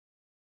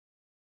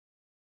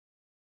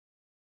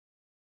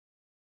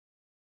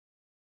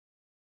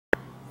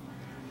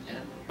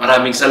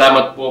Maraming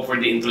salamat po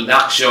for the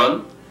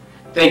introduction.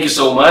 Thank you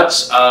so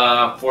much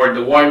for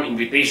the warm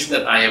invitation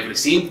that I have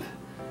received.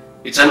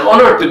 It's an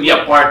honor to be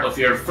a part of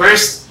your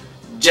first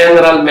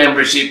general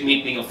membership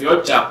meeting of your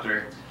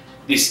chapter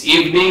this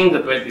evening, the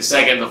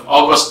 22nd of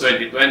August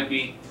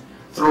 2020,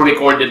 through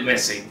recorded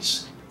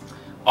message.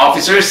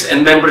 Officers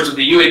and members of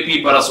the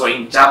UAP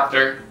Barasoain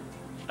chapter,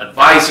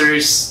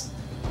 advisors,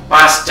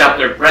 past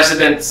chapter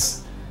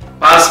presidents,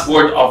 past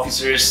board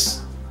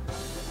officers,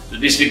 the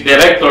district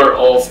director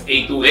of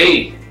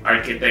A2A,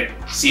 Architect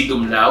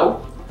Sidum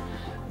Lau,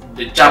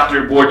 the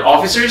chapter board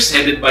officers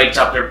headed by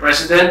chapter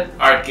president,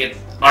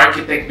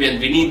 Architect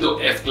Bienvenido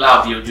F.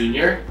 Clavio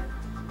Jr.,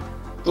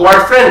 to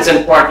our friends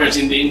and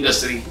partners in the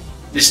industry,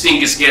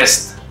 distinguished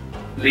guests,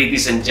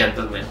 ladies and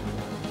gentlemen.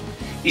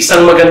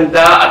 Isang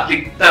maganda at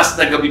ligtas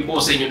na gabi po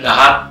sa inyo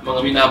lahat,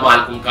 mga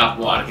minamahal kong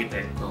kapwa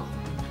arkitekto.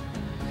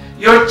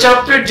 Your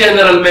chapter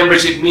general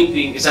membership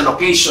meeting is an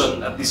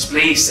occasion at this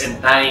place and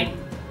time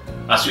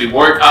as we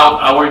work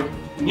out our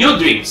new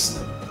dreams,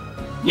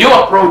 new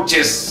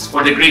approaches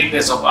for the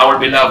greatness of our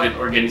beloved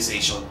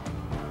organization.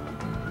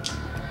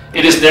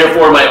 It is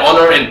therefore my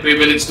honor and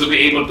privilege to be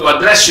able to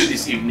address you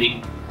this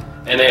evening,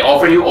 and I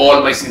offer you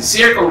all my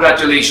sincere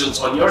congratulations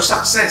on your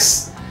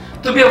success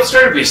to be of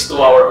service to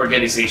our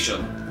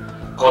organization,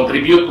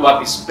 contribute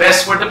what is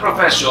best for the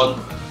profession,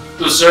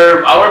 to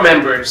serve our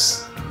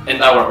members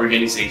and our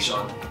organization.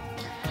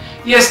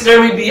 Yes, there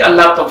may be a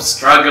lot of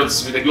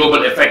struggles with the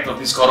global effect of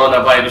this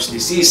coronavirus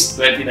disease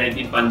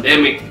 2019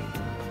 pandemic,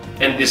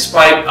 and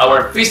despite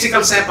our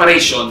physical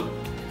separation,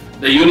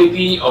 the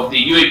unity of the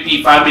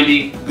UAP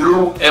family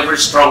grew ever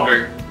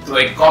stronger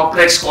through a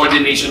complex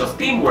coordination of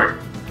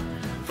teamwork,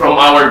 from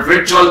our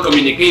virtual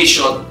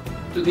communication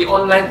to the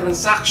online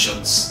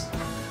transactions.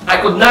 I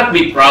could not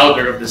be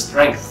prouder of the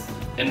strength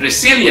and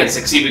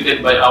resilience exhibited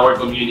by our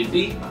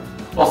community,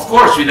 of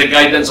course with the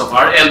guidance of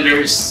our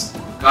elders,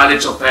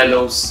 College of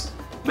Fellows,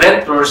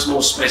 mentors,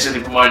 most especially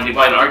from our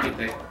Divine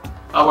Architect,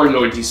 our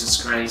Lord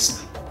Jesus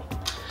Christ.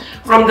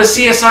 From the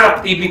CSR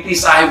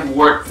activities I've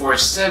worked for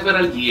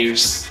several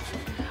years,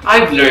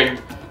 I've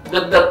learned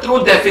that the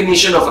true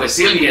definition of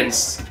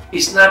resilience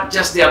is not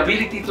just the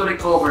ability to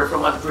recover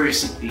from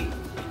adversity.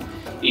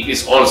 It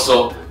is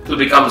also to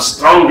become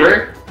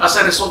stronger as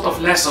a result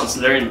of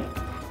lessons learned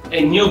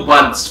and new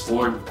bonds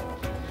formed.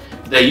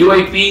 The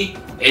UAP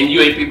and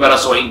UAP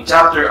Barasoain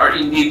chapter are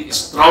indeed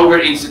stronger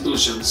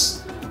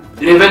institutions,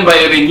 driven by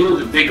a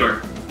renewed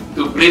vigor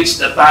to bridge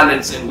the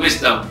talents and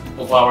wisdom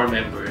of our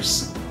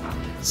members.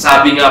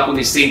 Sabi nga po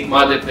ni Saint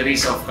Mother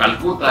Teresa of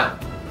Calcutta,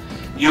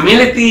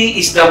 humility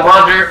is the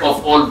mother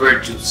of all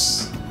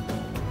virtues.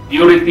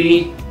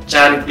 Purity,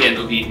 charity, and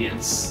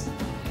obedience.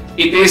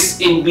 It is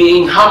in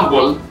being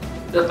humble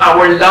that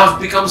our love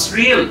becomes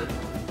real,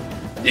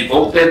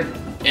 devoted,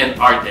 and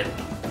ardent.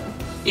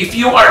 If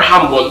you are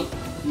humble,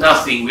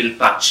 nothing will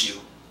touch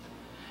you,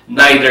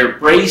 neither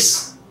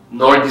praise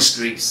nor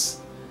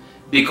disgrace,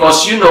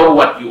 because you know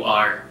what you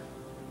are.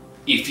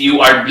 If you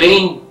are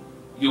blamed,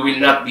 you will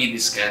not be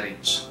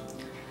discouraged.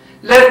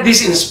 Let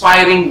these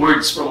inspiring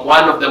words from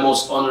one of the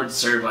most honored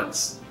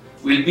servants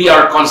will be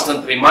our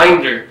constant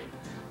reminder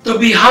to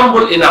be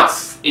humble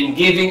enough in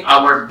giving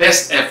our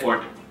best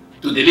effort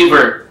to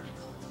deliver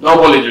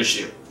noble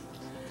leadership,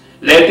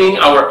 letting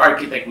our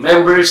architect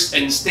members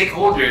and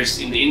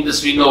stakeholders in the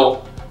industry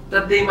know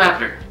that they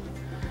matter,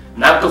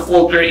 not to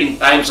falter in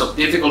times of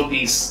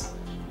difficulties,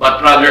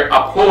 but rather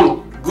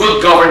uphold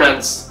good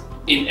governance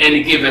in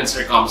any given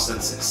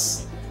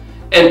circumstances,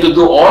 and to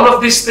do all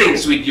of these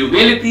things with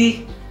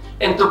humility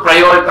and to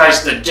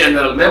prioritize the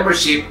general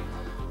membership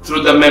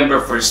through the Member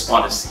First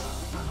policy.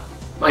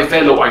 My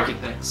fellow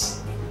architects,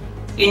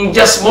 in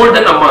just more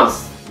than a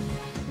month,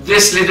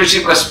 this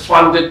leadership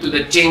responded to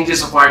the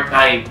changes of our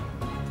time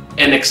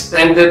and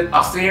extended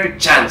a fair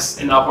chance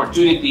and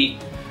opportunity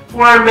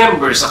for our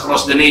members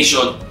across the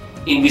nation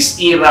in this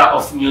era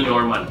of new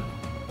normal.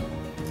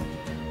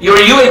 Your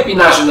UAP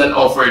National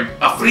offered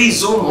a free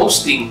Zoom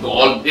hosting to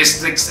all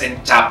districts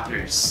and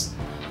chapters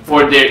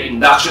for their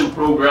induction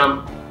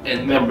program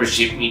and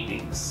membership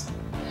meetings.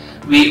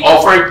 We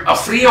offered a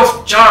free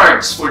of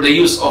charge for the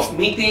use of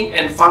meeting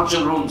and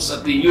function rooms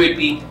at the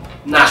UAP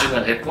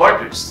National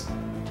Headquarters.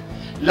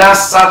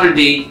 Last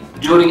Saturday,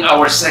 during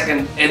our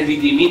second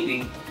NVD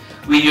meeting,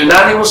 we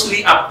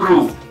unanimously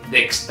approved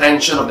the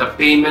extension of the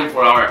payment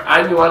for our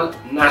annual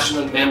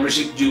national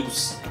membership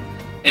dues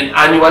and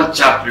annual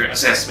chapter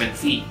assessment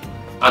fee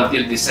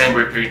until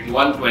December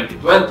 31,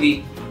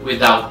 2020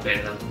 without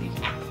penalty.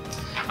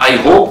 I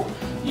hope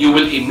you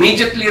will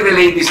immediately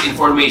relay this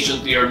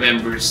information to your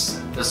members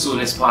the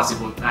soonest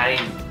possible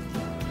time.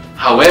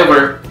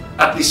 However,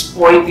 at this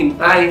point in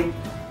time,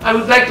 I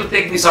would like to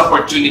take this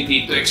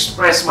opportunity to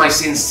express my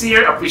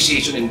sincere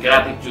appreciation and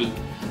gratitude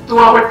to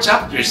our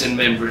chapters and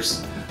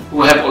members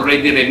who have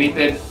already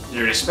remitted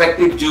their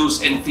respective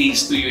dues and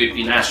fees to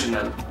UAP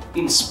National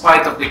in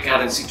spite of the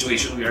current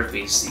situation we are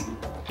facing.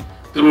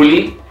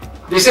 Truly,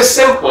 this is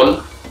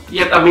simple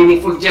yet a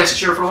meaningful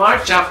gesture from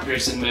our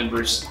chapters and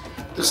members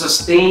to to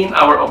sustain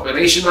our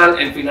operational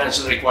and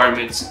financial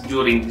requirements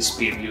during this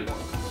period.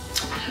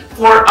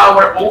 For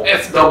our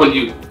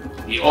OFW,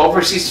 the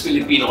Overseas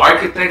Filipino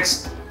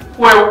Architects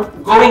who are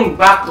going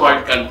back to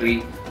our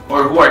country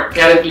or who are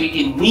currently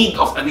in need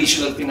of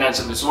additional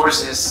financial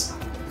resources,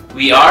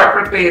 we are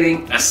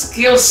preparing a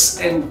skills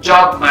and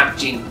job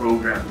matching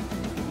program.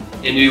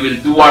 And we will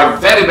do our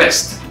very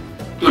best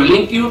to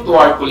link you to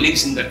our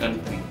colleagues in the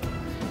country.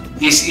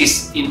 This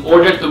is in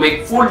order to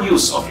make full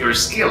use of your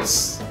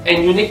skills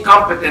and unique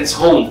competence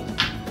honed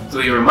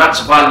through your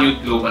much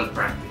valued global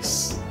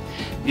practice.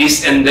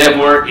 This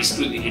endeavor is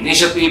through the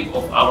initiative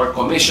of our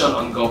Commission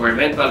on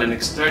Governmental and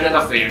External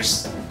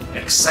Affairs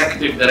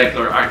Executive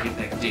Director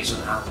Architect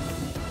Jason Allen.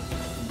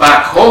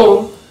 Back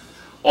home,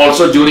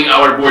 also during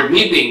our board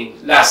meeting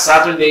last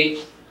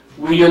Saturday,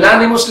 we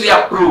unanimously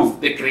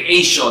approved the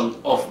creation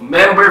of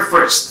Member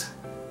First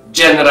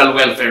General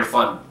Welfare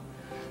Fund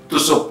to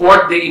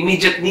support the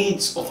immediate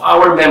needs of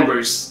our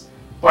members,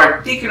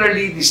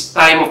 particularly this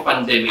time of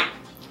pandemic.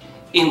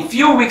 In a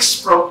few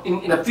weeks'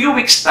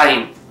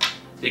 time,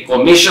 the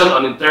Commission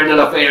on Internal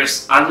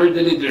Affairs under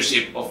the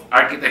leadership of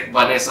Architect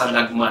Vanessa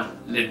Lagman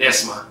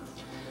Ledesma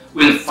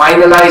will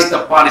finalize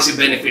the policy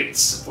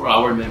benefits for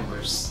our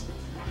members.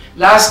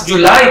 Last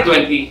July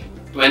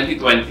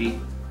 2020,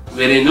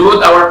 we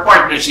renewed our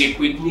partnership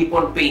with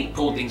Nippon Paint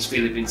Coatings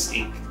Philippines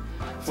Inc.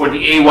 for the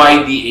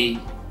AYDA,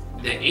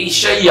 the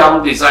Asia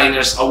Young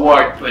Designers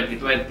Award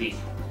 2020,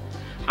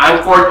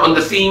 anchored on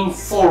the theme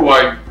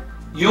Forward,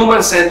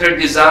 Human-Centered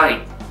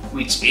Design,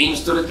 which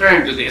aims to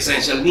return to the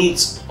essential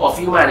needs of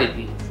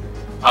humanity,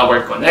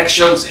 our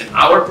connections and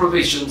our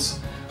provisions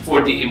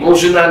for the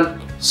emotional,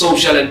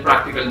 social, and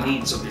practical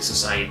needs of the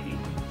society.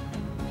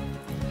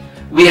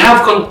 We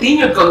have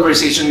continued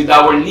conversation with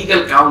our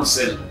legal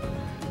counsel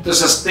to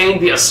sustain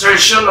the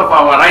assertion of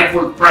our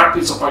rightful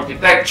practice of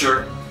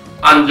architecture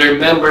under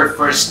Member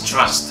First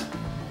Trust.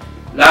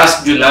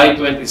 Last July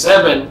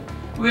 27,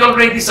 we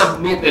already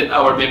submitted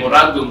our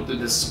memorandum to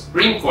the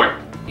Supreme Court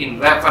in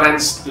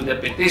reference to the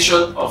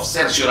petition of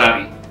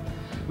certiorari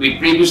we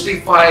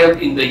previously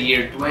filed in the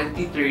year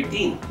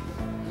 2013.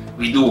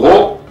 We do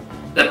hope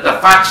that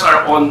the facts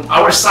are on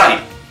our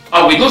side.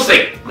 We do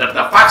think that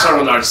the facts are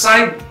on our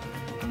side,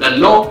 the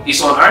law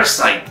is on our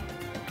side,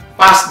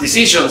 past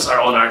decisions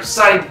are on our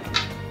side,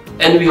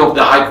 and we hope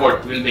the High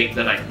Court will make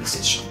the right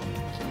decision.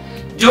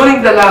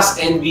 During the last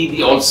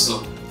NBD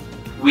also,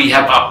 we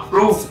have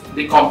approved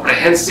the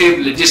comprehensive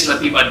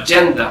legislative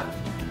agenda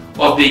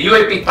of the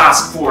UAP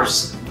Task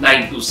Force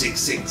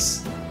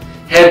 9266,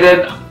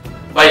 headed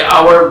by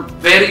our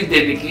very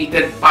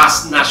dedicated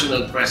past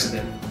National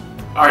President,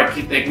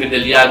 Architect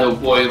Medellano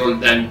Boy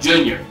Roldan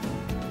Jr.,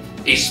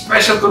 a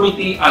special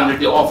committee under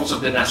the Office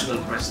of the National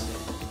President.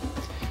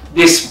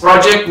 This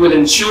project will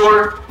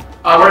ensure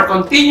our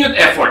continued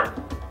effort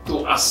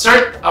to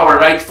assert our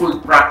rightful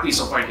practice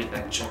of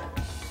architecture.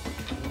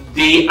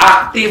 The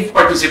active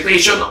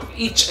participation of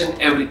each and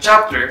every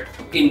chapter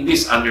in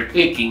this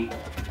undertaking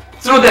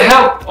through the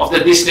help of the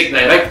district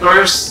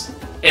directors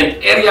and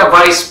area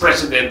vice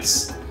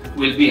presidents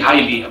will be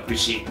highly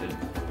appreciated.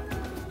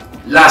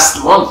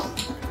 Last month,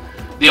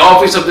 the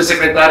Office of the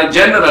Secretary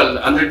General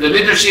under the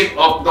leadership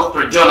of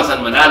Dr.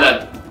 Jonathan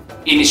Manalag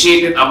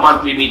initiated a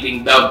monthly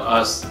meeting dubbed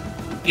as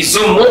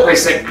Izumo kay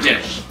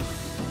SecGen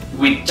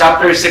with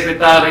chapter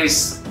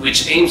secretaries,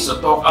 which aims to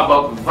talk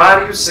about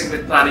various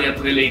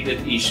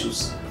secretariat-related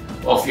issues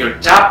of your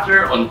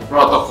chapter on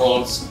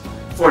protocols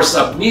for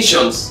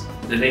submissions,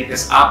 the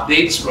latest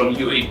updates from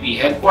UAP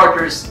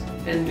headquarters,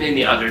 and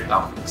many other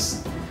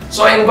topics.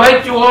 So I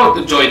invite you all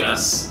to join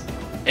us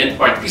and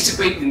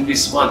participate in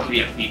this monthly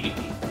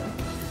activity.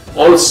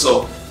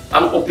 Also,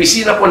 ang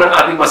opisina po ng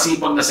ating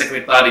masipag na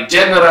Secretary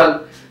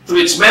General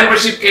through its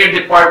Membership Care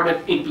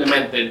Department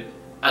implemented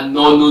a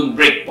no-noon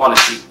break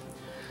policy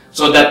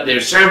so that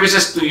their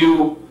services to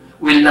you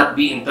will not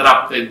be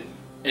interrupted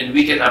and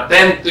we can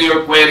attend to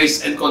your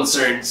queries and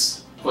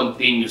concerns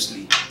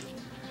continuously.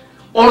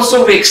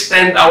 Also, we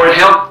extend our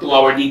help to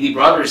our needy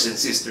brothers and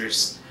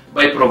sisters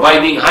by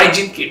providing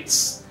hygiene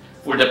kits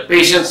for the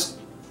patients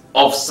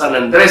of San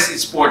Andres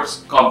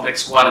Sports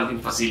Complex Quarantine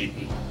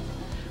Facility.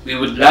 We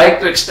would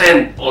like to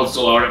extend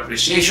also our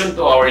appreciation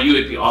to our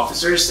UAP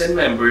officers and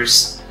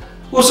members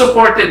who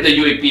supported the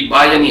UAP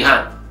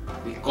Bayanihan,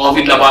 the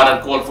COVID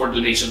Labanan Call for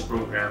Donation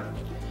program.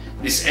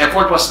 This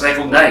effort was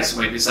recognized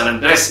by the San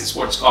Andres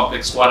Sports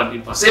Complex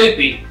Quarantine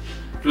Facility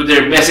through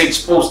their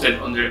message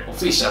posted on their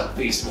official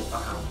Facebook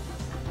account.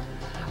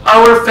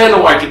 Our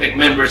fellow architect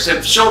members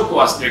have shown to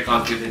us their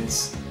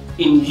confidence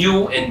in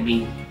you and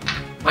me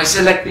by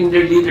selecting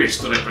their leaders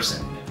to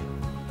represent them.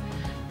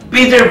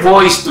 Be their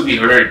voice to be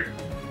heard.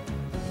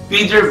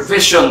 Be their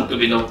vision to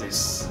be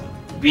noticed.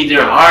 Be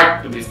their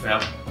heart to be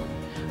felt.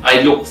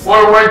 I look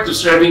forward to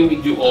serving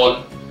with you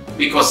all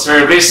because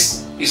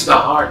service is the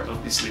heart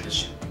of this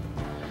leadership.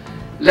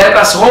 Let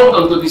us hold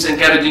on to this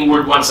encouraging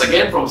word once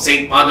again from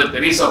Saint Mother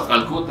Teresa of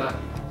Calcutta.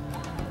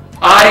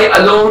 I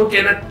alone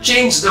cannot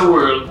change the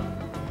world,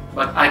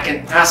 but I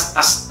can cast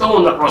a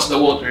stone across the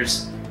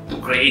waters to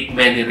create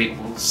many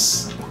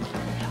ripples.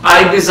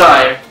 I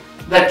desire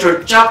that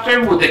your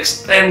chapter would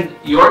extend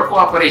your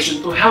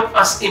cooperation to help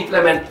us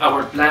implement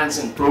our plans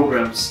and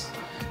programs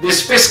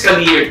this fiscal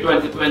year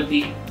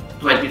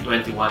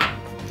 2020-2021.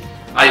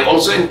 I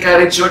also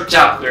encourage your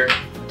chapter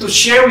to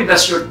share with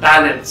us your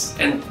talents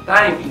and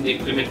time in the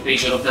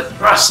implementation of the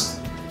trust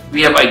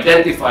we have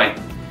identified,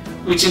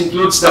 which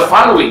includes the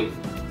following: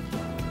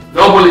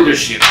 noble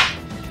leadership,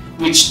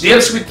 which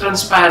deals with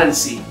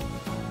transparency,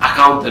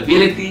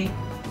 accountability,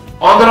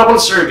 honorable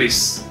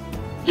service,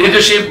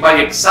 leadership by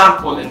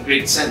example, and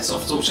great sense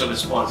of social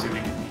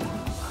responsibility.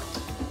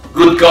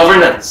 Good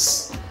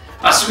governance,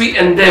 as we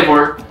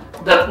endeavor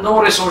that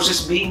no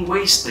resources being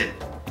wasted,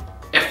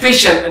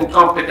 efficient and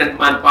competent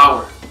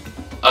manpower,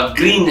 a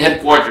green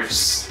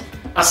headquarters,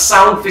 a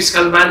sound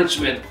fiscal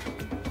management,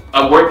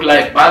 a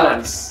work-life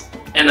balance,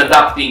 and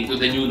adapting to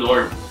the new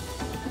norm.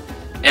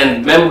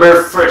 And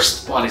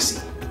member-first policy,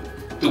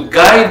 to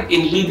guide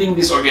in leading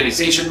this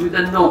organization with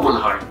a noble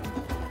heart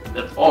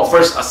that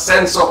offers a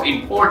sense of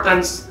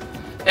importance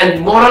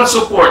and moral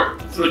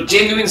support through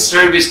genuine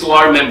service to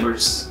our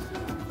members,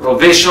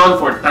 provision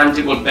for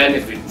tangible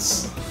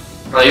benefits,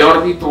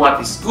 priority to what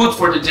is good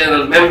for the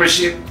general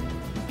membership,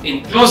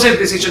 inclusive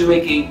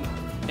decision-making,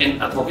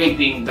 and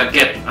advocating the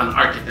Get an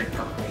Architect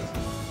campaign.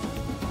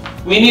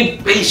 We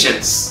need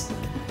patience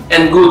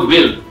and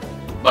goodwill,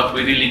 but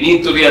we really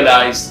need to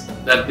realize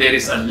that there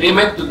is a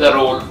limit to the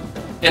role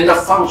and the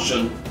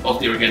function of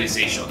the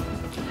organization.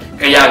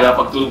 Kaya nga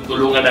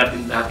pagtulungan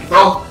natin lahat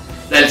ito,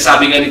 dahil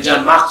sabi nga ni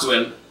John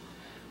Maxwell,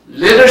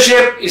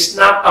 leadership is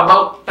not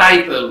about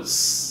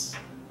titles,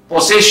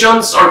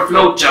 positions, or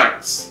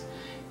flowcharts.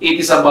 It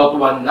is about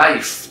one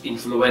life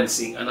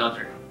influencing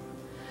another.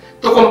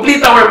 To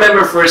complete our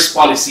member-first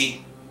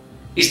policy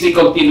is the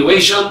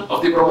continuation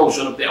of the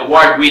promotion of the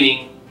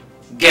award-winning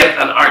Get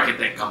an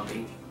Architect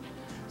campaign.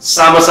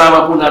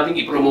 Sama-sama po natin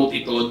i-promote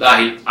ito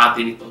dahil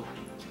atin ito.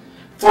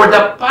 For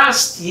the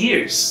past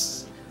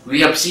years, we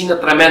have seen a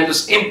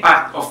tremendous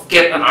impact of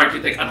Get an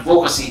Architect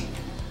advocacy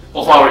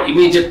of our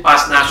immediate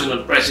past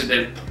National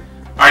President,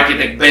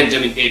 Architect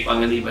Benjamin K.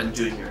 Panganiban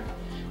Jr.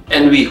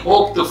 And we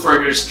hope to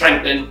further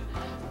strengthen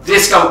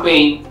this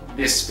campaign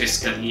this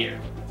fiscal year.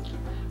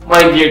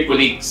 My dear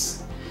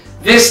colleagues,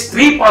 these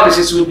three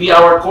policies will be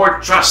our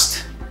core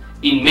trust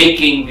in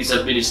making this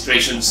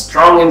administration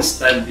strong and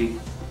standing.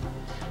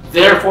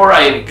 Therefore,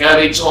 I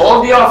encourage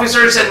all the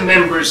officers and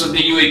members of the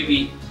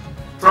UAP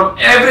from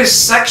every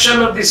section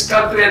of this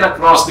country and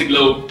across the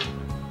globe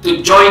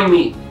to join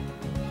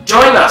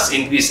us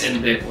in this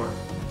endeavor.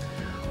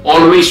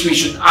 Always we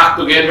should act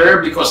together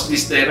because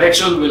this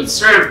direction will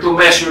serve to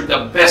measure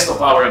the best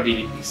of our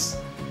abilities,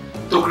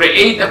 to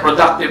create a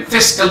productive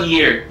fiscal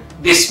year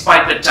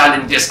despite the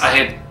challenges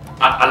ahead,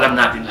 at alam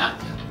natin lahat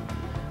yan.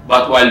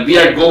 But while we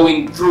are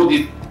going through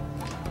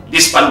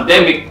this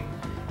pandemic,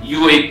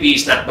 UAP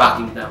is not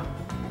backing down.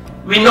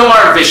 We know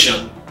our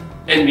vision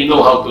and we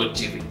know how to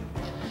achieve it.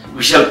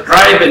 We shall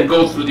thrive and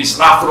go through this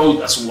rough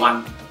road as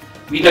one,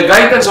 with the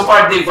guidance of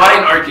our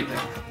divine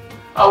architect,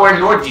 our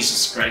Lord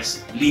Jesus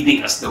Christ,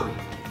 leading us the way.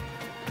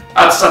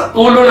 At sa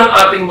tulong ng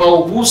ating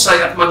mahuhusay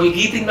at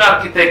magigiting na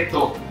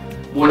arkitekto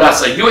mula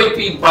sa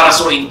UAP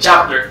Barasoain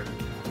chapter,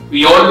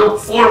 we all look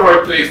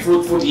forward to a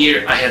fruitful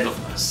year ahead of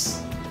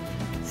us.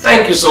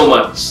 Thank you so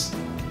much.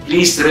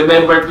 Please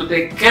remember to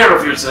take care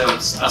of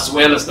yourselves as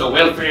well as the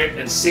welfare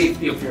and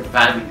safety of your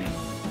family.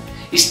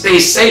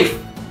 Stay safe,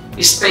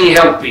 stay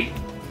healthy.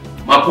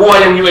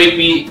 Mabuhay ang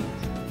UAP,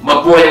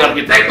 mabuhay ang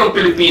arkitektong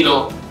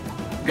Pilipino.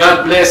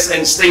 God bless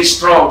and stay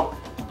strong.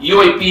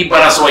 UAP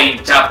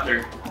Barasoain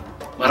chapter.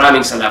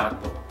 Maraming salamat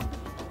po.